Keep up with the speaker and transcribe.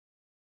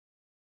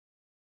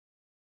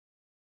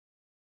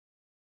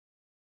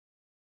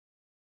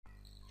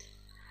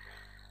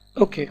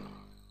Okay,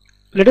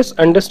 let us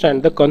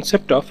understand the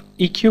concept of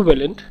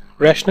equivalent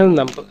rational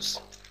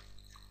numbers.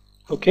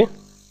 Okay,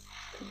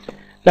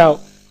 now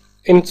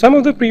in some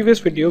of the previous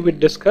video we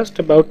discussed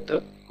about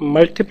the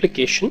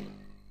multiplication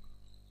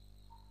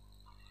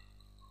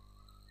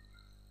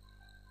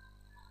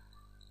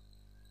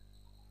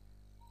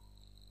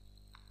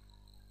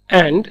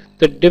and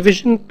the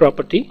division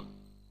property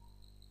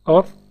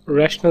of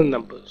rational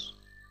numbers,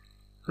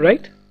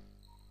 right?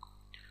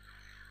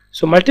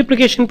 So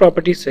multiplication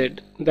property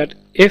said that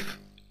if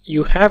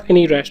you have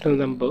any rational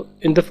number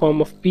in the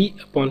form of p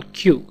upon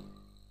q,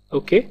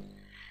 okay,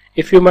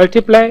 if you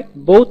multiply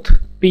both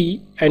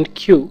p and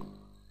q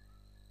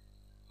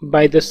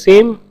by the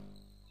same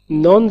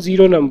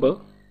non-zero number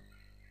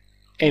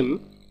m,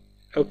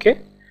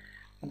 okay,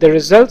 the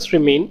results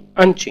remain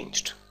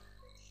unchanged.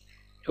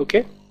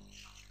 Okay,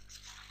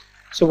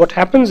 so what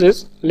happens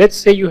is, let's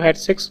say you had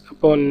 6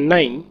 upon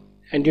 9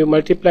 and you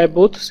multiply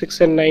both 6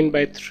 and 9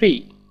 by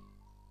 3.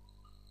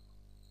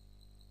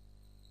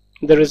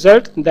 The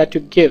result that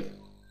you give,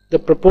 the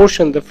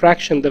proportion, the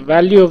fraction, the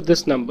value of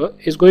this number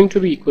is going to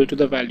be equal to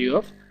the value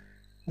of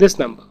this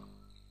number.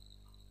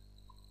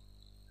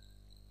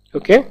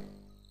 Okay?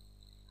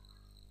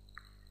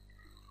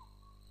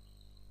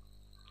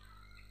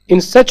 In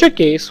such a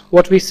case,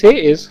 what we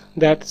say is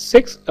that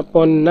 6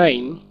 upon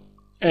 9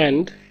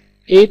 and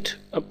 8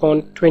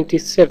 upon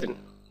 27,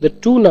 the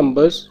two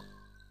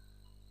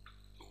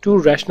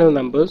rational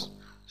numbers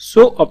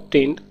so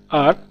obtained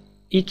are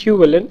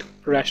equivalent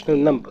rational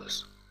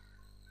numbers.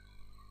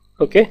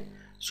 Okay,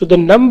 so the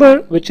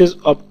number which is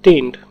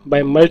obtained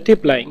by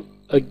multiplying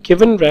a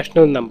given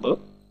rational number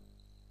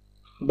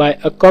by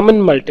a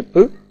common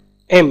multiple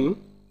m,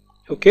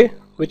 okay,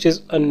 which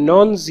is a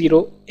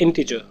non-zero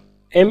integer.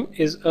 M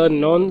is a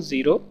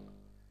non-zero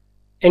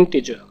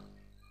integer,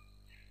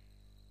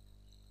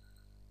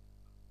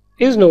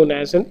 is known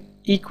as an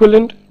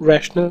equivalent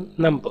rational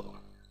number.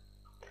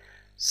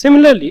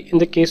 Similarly, in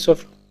the case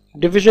of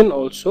division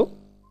also,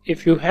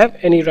 if you have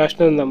any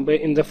rational number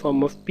in the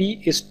form of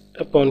p is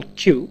upon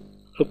q,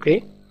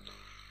 okay,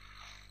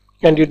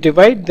 and you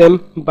divide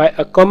them by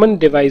a common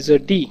divisor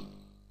d,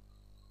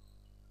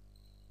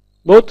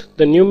 both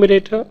the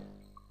numerator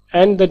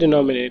and the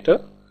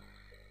denominator,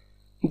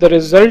 the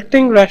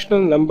resulting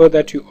rational number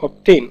that you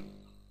obtain,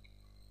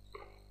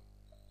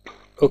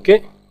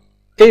 okay,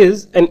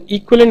 is an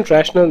equivalent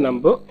rational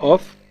number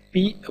of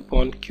p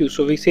upon q.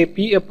 So we say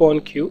p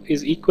upon q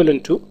is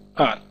equivalent to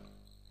r.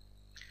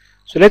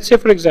 So let's say,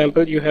 for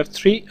example, you have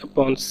 3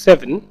 upon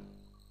 7,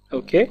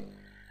 okay,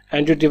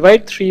 and you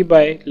divide 3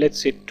 by,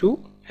 let's say,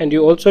 2, and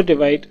you also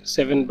divide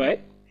 7 by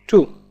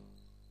 2,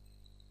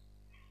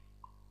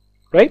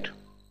 right?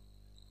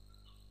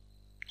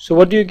 So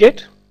what do you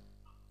get?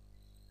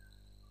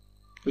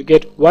 You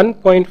get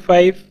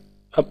 1.5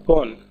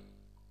 upon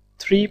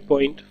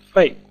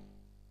 3.5,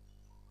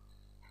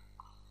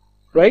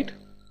 right?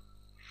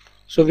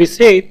 So we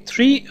say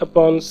 3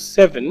 upon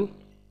 7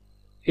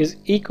 is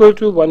equal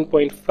to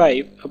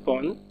 1.5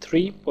 upon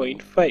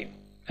 3.5,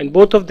 and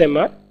both of them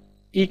are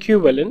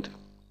equivalent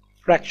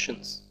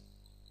fractions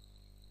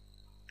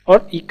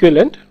or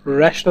equivalent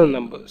rational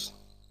numbers.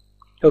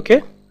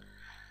 Okay,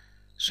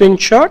 so in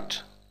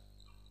short,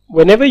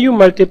 whenever you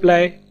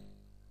multiply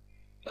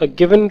a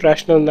given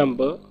rational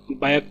number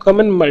by a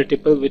common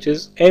multiple which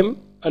is m,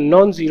 a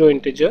non-zero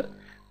integer,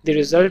 the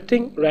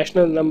resulting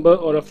rational number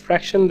or a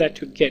fraction that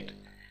you get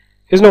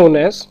is known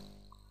as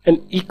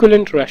an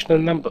equivalent rational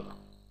number.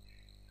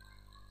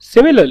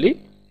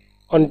 Similarly,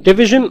 on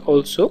division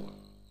also,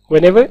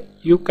 whenever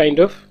you kind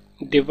of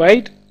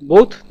divide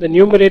both the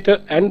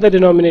numerator and the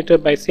denominator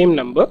by same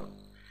number,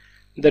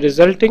 the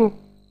resulting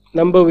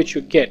number which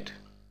you get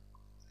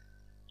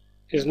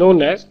is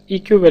known as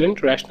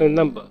equivalent rational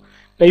number.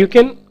 Now you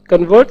can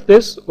convert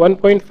this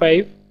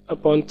 1.5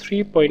 upon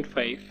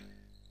 3.5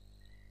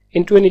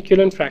 into an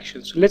equivalent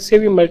fraction. So let's say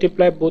we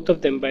multiply both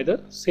of them by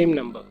the same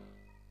number,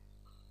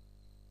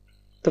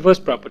 the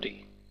first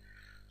property.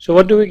 So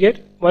what do we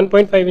get?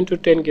 1.5 into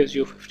 10 gives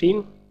you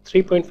 15,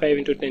 3.5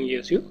 into 10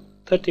 gives you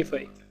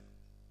 35,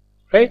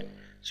 right?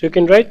 So you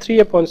can write 3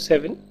 upon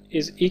 7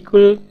 is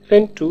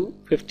equivalent to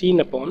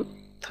 15 upon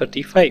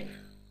 35.